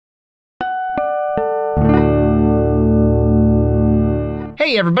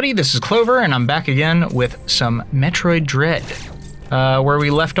Hey everybody, this is Clover, and I'm back again with some Metroid Dread. Where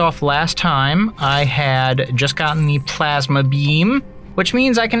we left off last time, I had just gotten the plasma beam, which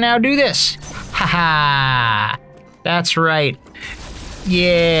means I can now do this. Haha! That's right.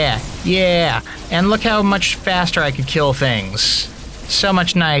 Yeah. And look how much faster I could kill things. So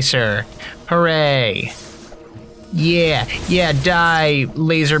much nicer. Hooray. Yeah, die,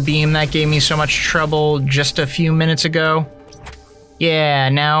 laser beam. That gave me so much trouble just a few minutes ago. Yeah,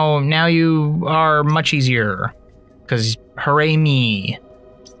 now you are much easier. 'Cause hooray me.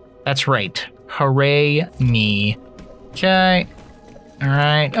 That's right. Hooray me. Okay.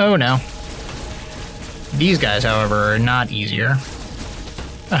 Alright. Oh no. These guys, however, are not easier.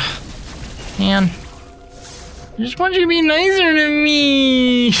 Ugh. Man. I just want you to be nicer to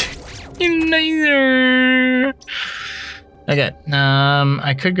me. Be nicer. Okay.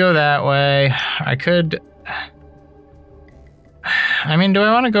 I could go that way. I could... I mean, do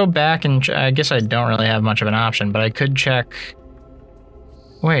I want to go back and... I guess I don't really have much of an option, but I could check...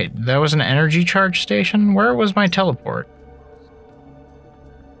 Wait, that was an energy charge station? Where was my teleport?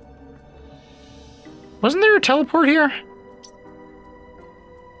 Wasn't there a teleport here?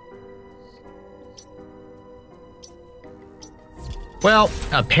 Well,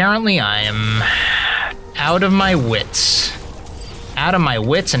 apparently I am out of my wits. Out of my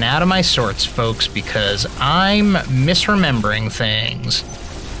wits and out of my sorts, folks, because I'm misremembering things.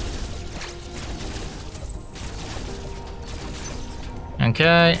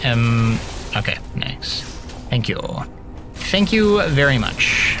 Okay, okay, nice. Thank you. Thank you very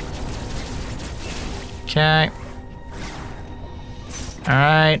much. Okay.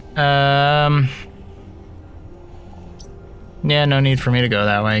 Alright, yeah, no need for me to go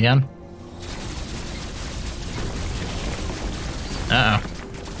that way again. Uh-oh.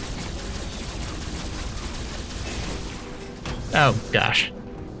 Oh, gosh.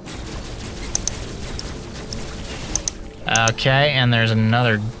 Okay, and there's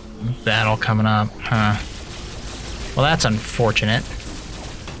another battle coming up, huh? Well, that's unfortunate.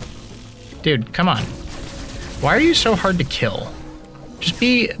 Dude, come on. Why are you so hard to kill? Just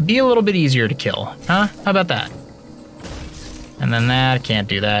be a little bit easier to kill, huh? How about that? And then that, can't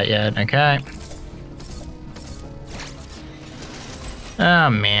do that yet, okay.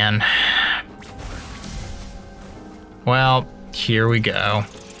 Oh, man. Well, here we go.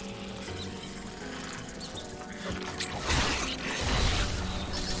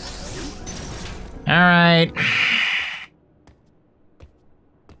 All right.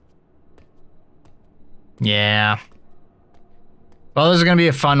 Yeah. Well, this is gonna be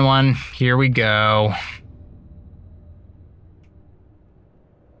a fun one. Here we go.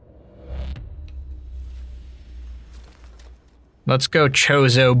 Let's go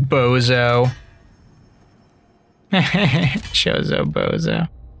Chozo Bozo. Chozo Bozo.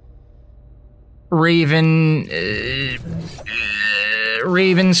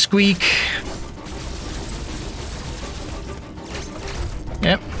 Raven Squeak.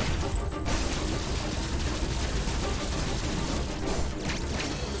 Yep.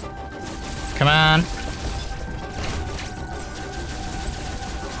 Come on.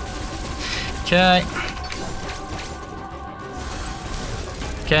 Okay.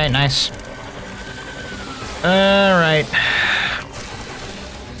 Okay, nice. All right.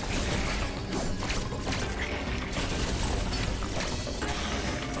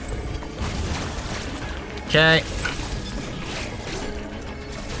 Okay.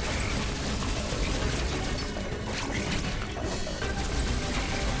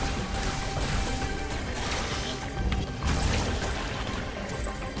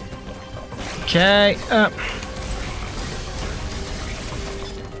 Okay, up.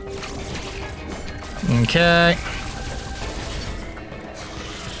 Okay.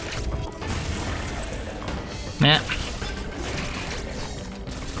 Nah.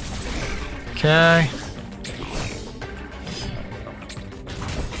 Okay.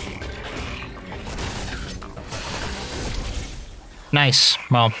 Nice.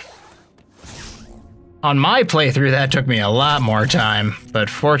 Well, on my playthrough, that took me a lot more time, but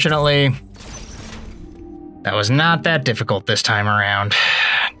fortunately, that was not that difficult this time around.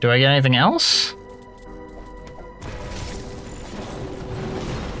 Do I get anything else?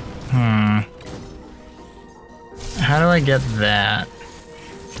 How do I get that?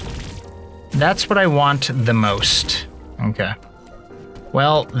 That's what I want the most. Okay.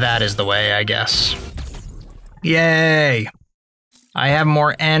 Well, that is the way, I guess. Yay! I have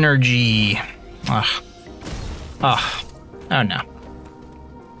more energy. Ugh. Oh. Oh no.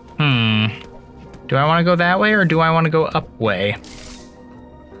 Do I want to go that way or do I want to go up way?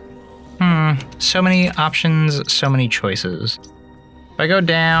 So many options, so many choices. I go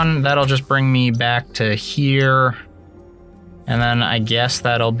down, that'll just bring me back to here. And then I guess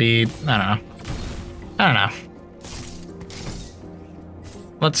that'll be, I don't know.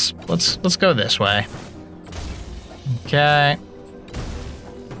 Let's go this way. Okay.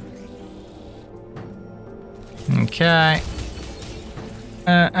 Okay.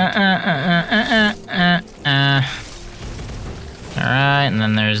 Alright, and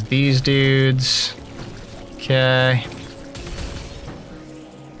then there's these dudes. Okay.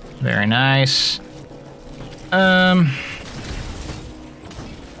 Very nice. No.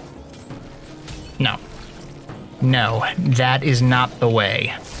 No, that is not the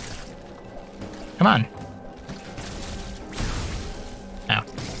way. Come on. Oh.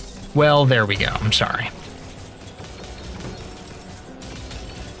 Well, there we go. I'm sorry.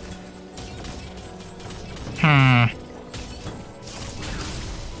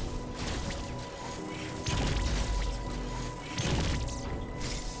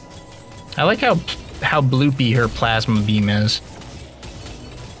 I like how bloopy her plasma beam is.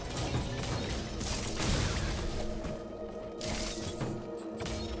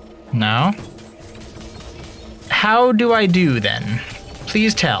 No? How do I do then?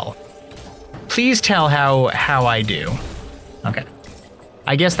 Please tell. Please tell how I do. Okay.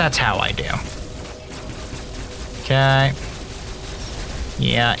 I guess that's how I do. Okay.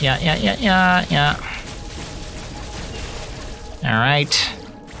 Yeah. All right.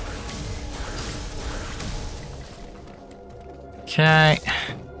 Okay.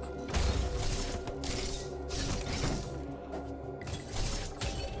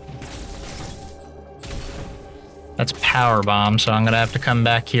 That's power bomb, so I'm gonna have to come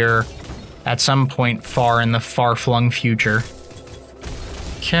back here at some point far in the far-flung future.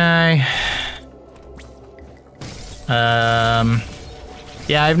 Okay.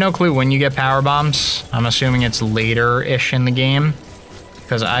 Yeah, I have no clue when you get power bombs. I'm assuming it's later-ish in the game,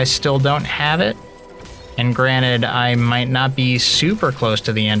 because I still don't have it. And granted, I might not be super close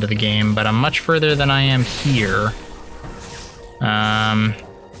to the end of the game, but I'm much further than I am here.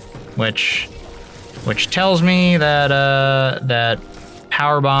 Which tells me that that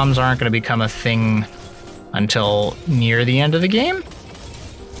power bombs aren't going to become a thing until near the end of the game.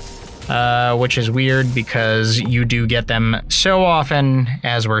 Which is weird because you do get them so often,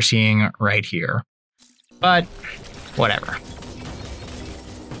 as we're seeing right here. But whatever.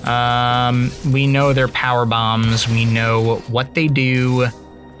 We know they're power bombs. We know what they do.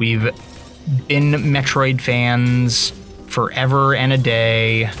 We've been Metroid fans forever and a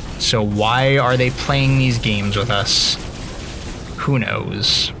day. So why are they playing these games with us? Who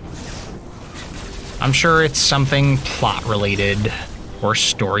knows? I'm sure it's something plot related, or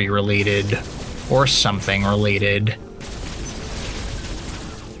story related, or something related.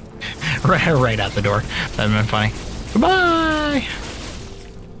 right out the door. That'd been funny. Goodbye!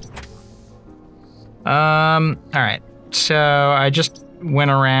 Alright. So I just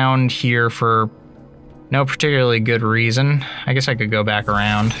went around here for no particularly good reason. I guess I could go back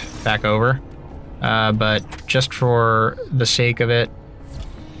over. But just for the sake of it.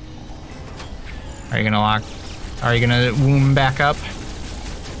 Are you gonna womb back up?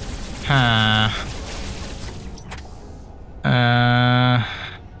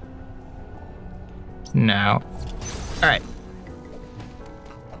 No. Alright.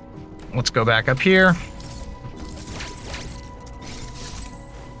 Let's go back up here.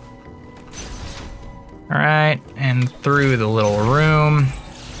 Alright, and through the little room.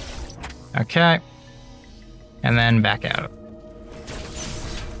 Okay. And then back out.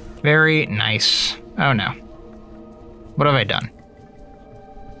 Very nice. Oh no. What have I done?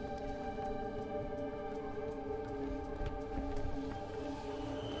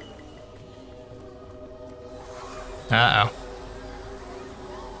 Uh-oh.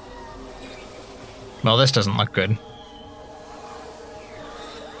 Well, this doesn't look good.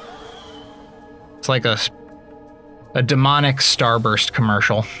 It's like a demonic Starburst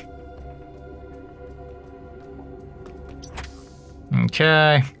commercial.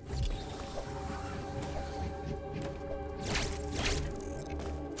 Okay.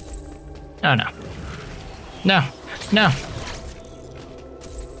 Oh no. No. No.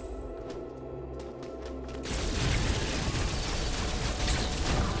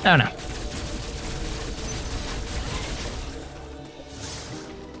 Oh no.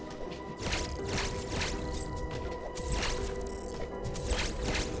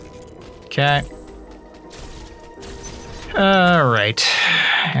 Okay. Alright.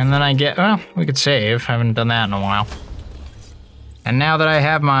 And then I get, well, we could save. I haven't done that in a while. And now that I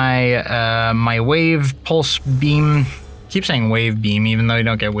have my my wave pulse beam, I keep saying wave beam, even though you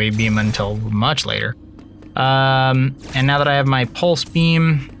don't get wave beam until much later. And now that I have my pulse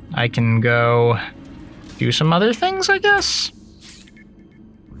beam, I can go do some other things, I guess?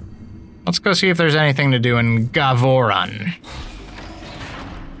 Let's go see if there's anything to do in Ghavoran.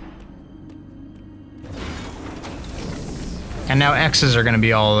 And now X's are going to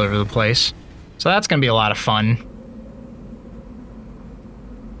be all over the place. So that's going to be a lot of fun.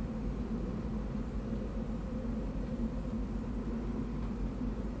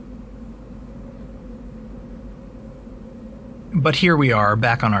 But here we are,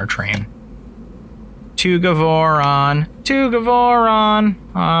 back on our train. To Ghavoran, to Ghavoran.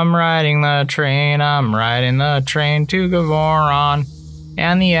 I'm riding the train to Ghavoran.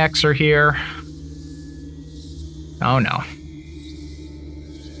 And the X are here. Oh no.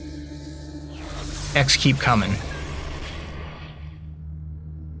 X keep coming.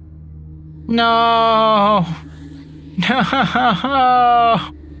 No!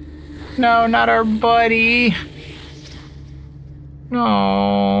 No! No, not our buddy.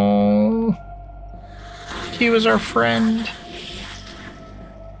 No. He was our friend.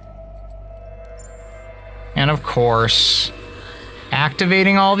 And of course,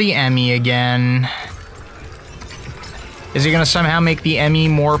 activating all the E.M.M.I again. Is he gonna somehow make the E.M.M.I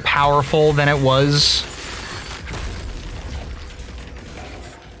more powerful than it was?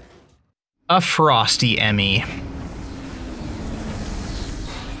 A Frosty E.M.M.I.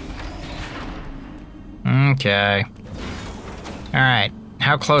 Okay. Alright,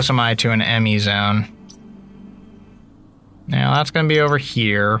 how close am I to an E.M.M.I zone? Now that's gonna be over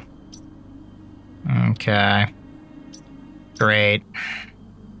here. Okay. Great.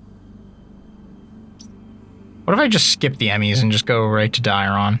 What if I just skip the E.M.M.Is and just go right to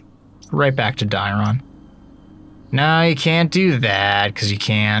Dairon? Right back to Dairon. No, you can't do that, because you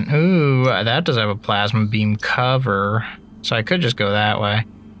can't. Ooh, that does have a plasma beam cover. So I could just go that way.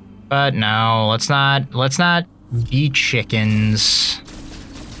 But no, let's not be chickens.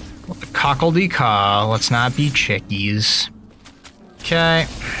 Cockle-de-caw, let's not be chickies. Okay.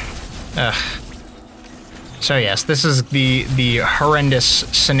 Ugh. So yes, this is the horrendous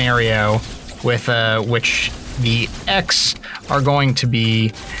scenario with which the X are going to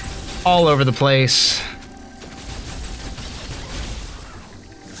be all over the place.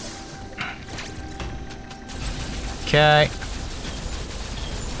 Okay.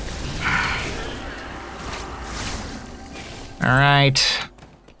 All right.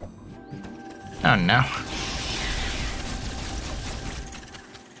 Oh no.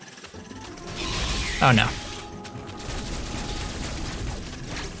 Oh no.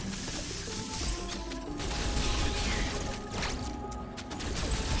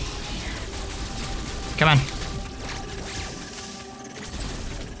 Come on.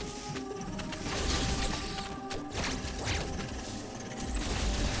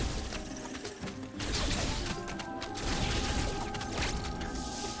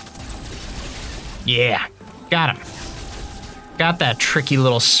 Yeah, got him. Got that tricky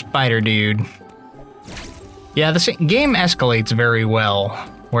little spider dude. Yeah, this game escalates very well,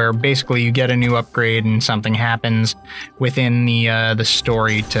 where basically you get a new upgrade and something happens within the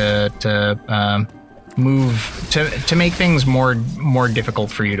story to move to make things more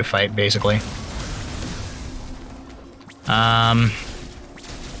difficult for you to fight, basically. I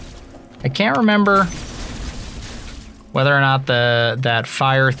can't remember whether or not that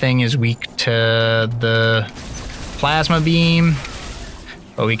fire thing is weak to the plasma beam,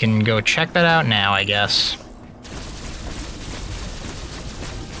 but we can go check that out now, I guess.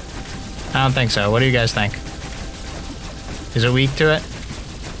 I don't think so. What do you guys think? Is it weak to it?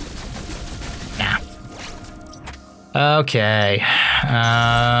 Nah. Okay.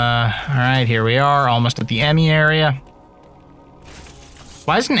 Alright, here we are, almost at the E.M.M.I area.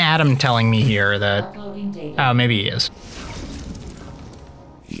 Why isn't Adam telling me here that... Oh, maybe he is.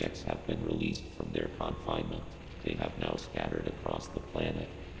 The X have been released from their confinement. They have now scattered across the planet.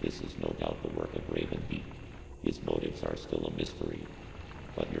 This is no doubt the work of Raven Beak. His motives are still a mystery.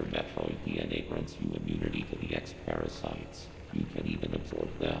 But your Metroid DNA grants you immunity to the X parasites. You can even absorb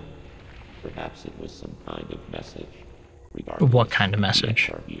them. Perhaps it was some kind of message. Regardless, what kind of message?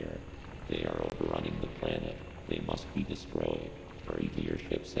 The X are here. They are overrunning the planet. They must be destroyed. Hurry to your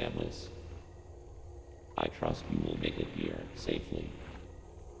ship, Samus. I trust you will make it here safely.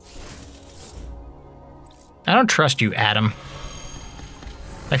 I don't trust you, Adam.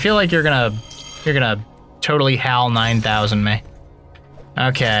 I feel like you're gonna totally HAL 9000 me.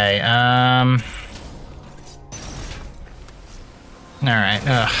 Okay, alright,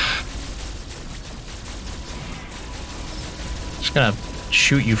 Just gonna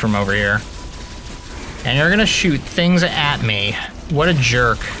shoot you from over here. And you're gonna shoot things at me. What a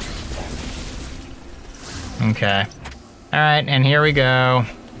jerk. Okay. Alright, and here we go.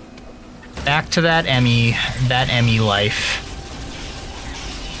 Back to that E.M.M.I life.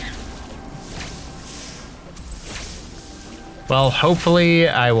 Well, hopefully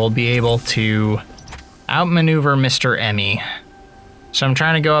I will be able to outmaneuver Mr. E.M.M.I. So I'm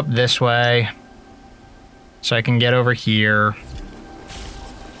trying to go up this way so I can get over here.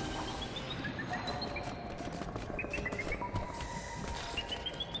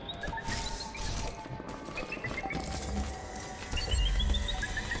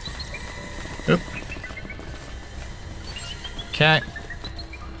 Oop. Okay.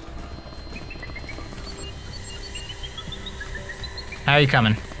 How you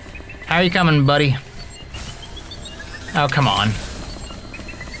coming? How you coming, buddy? Oh, come on.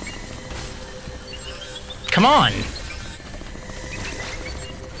 Come on!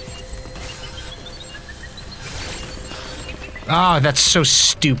 Oh, that's so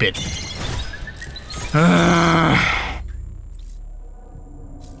stupid.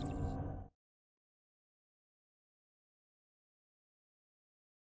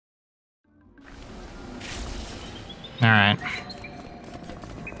 Alright.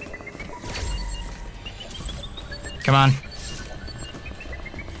 Come on.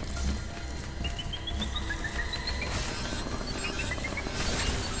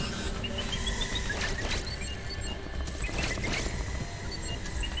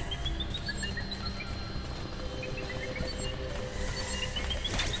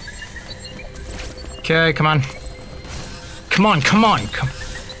 Okay, come on. Come on, come on, come.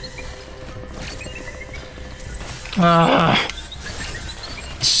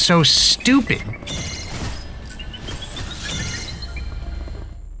 So stupid.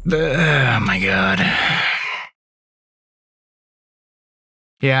 Oh my god.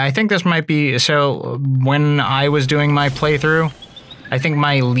 Yeah, I think this might be, so when I was doing my playthrough, I think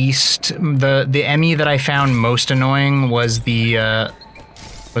my least, the E.M.M.I that I found most annoying was the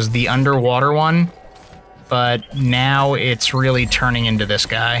underwater one, but now it's really turning into this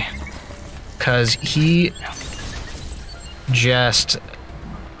guy. 'Cause he just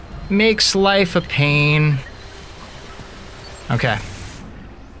makes life a pain. Okay.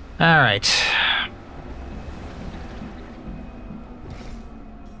 Alright.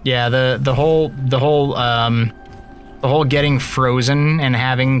 Yeah, the whole getting frozen and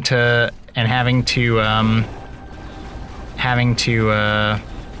having to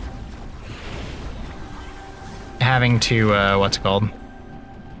what's it called?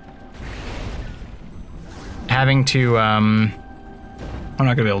 I'm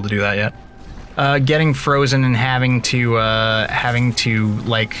not gonna be able to do that yet. Getting frozen and having to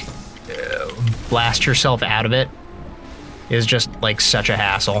like blast yourself out of it is just like such a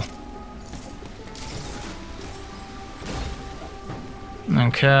hassle.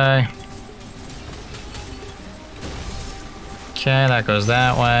 Okay. Okay, that goes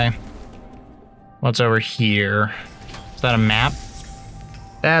that way. What's over here? Is that a map?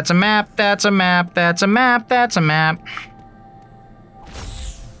 That's a map, that's a map, that's a map, that's a map.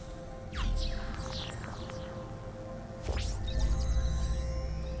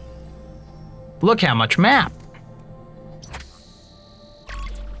 Look how much map.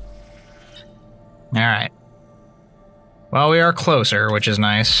 All right. Well, we are closer, which is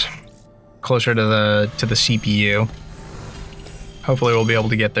nice. Closer to the CPU. Hopefully we'll be able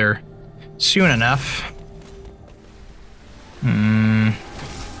to get there soon enough.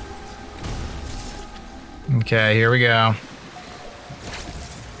 Okay, here we go.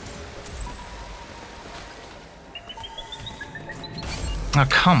 Oh,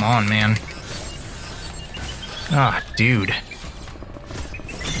 come on, man. Ah, oh, dude.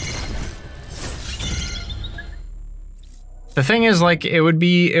 The thing is, like, it would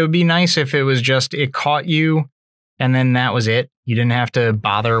be nice if it was just, it caught you and then that was it. You didn't have to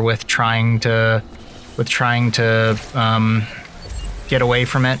bother with trying to get away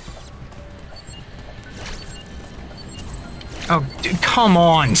from it. Oh, dude, come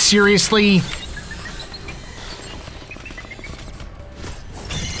on, seriously?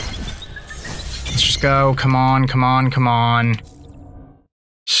 Let's just go, come on, come on, come on.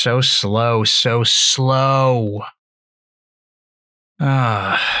 So slow, so slow.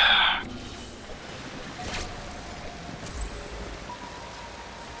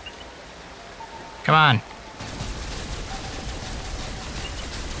 Come on.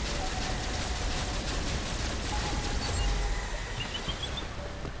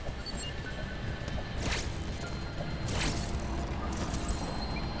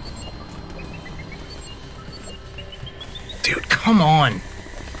 Dude, come on.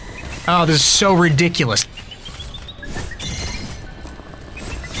 Oh, this is so ridiculous.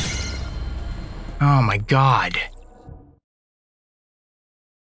 Oh my god.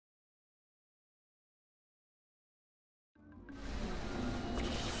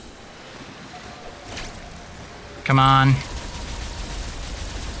 Come on.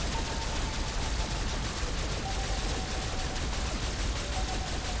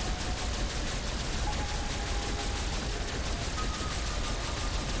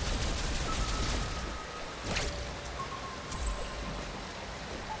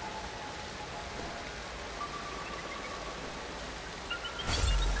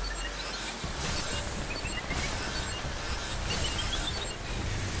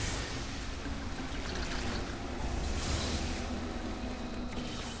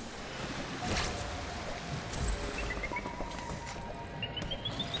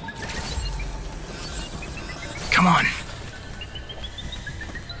 Come on.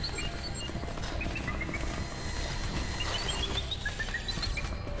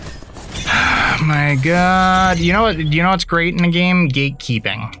 Oh my god. You know what's great in a game?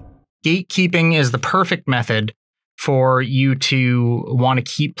 Gatekeeping. Gatekeeping is the perfect method for you to want to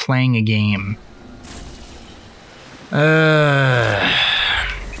keep playing a game.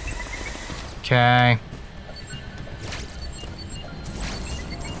 Okay.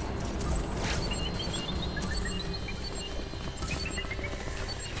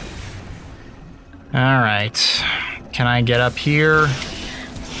 All right. Can I get up here,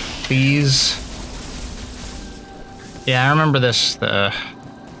 please? Yeah, I remember this. At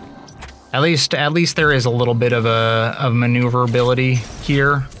least there is a little bit of maneuverability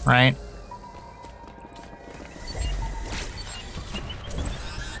here, right?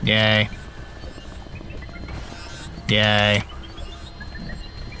 Yay. Yay.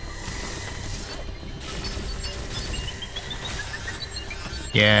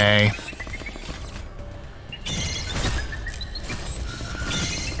 Yay.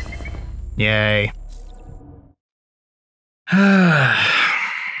 Yay.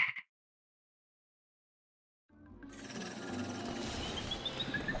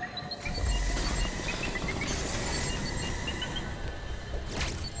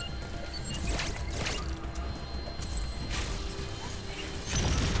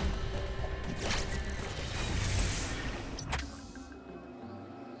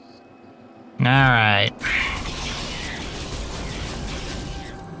 All right.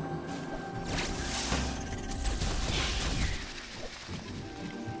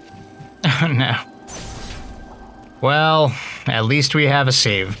 Oh no. Well, at least we have a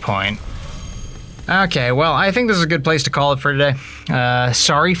save point. Okay, well, I think this is a good place to call it for today.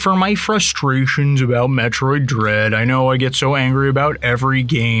 Sorry for my frustrations about Metroid Dread. I know I get so angry about every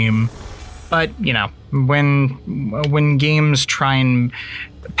game. But, you know, when games try and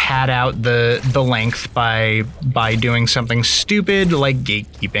pad out the length by doing something stupid like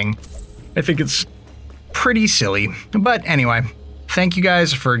gatekeeping, I think it's pretty silly. But anyway, thank you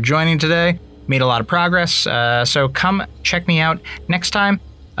guys for joining today. Made a lot of progress, so come check me out next time.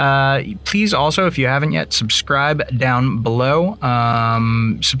 Please also, if you haven't yet, subscribe down below.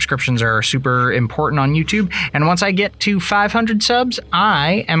 Subscriptions are super important on YouTube. And once I get to 500 subs,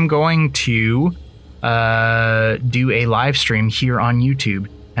 I am going to do a live stream here on YouTube.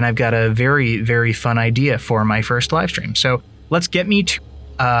 And I've got a very, very fun idea for my first live stream. So let's get me to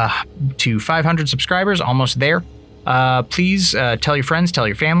 500 subscribers, almost there. Please tell your friends, tell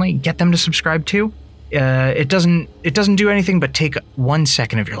your family, get them to subscribe too. It doesn't do anything but take 1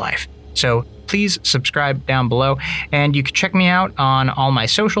 second of your life. So please subscribe down below, and you can check me out on all my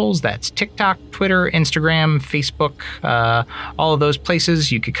socials. That's TikTok, Twitter, Instagram, Facebook, all of those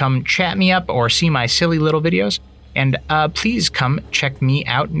places. You could come chat me up or see my silly little videos. And please come check me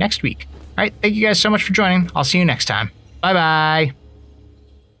out next week. All right, thank you guys so much for joining. I'll see you next time. Bye-bye.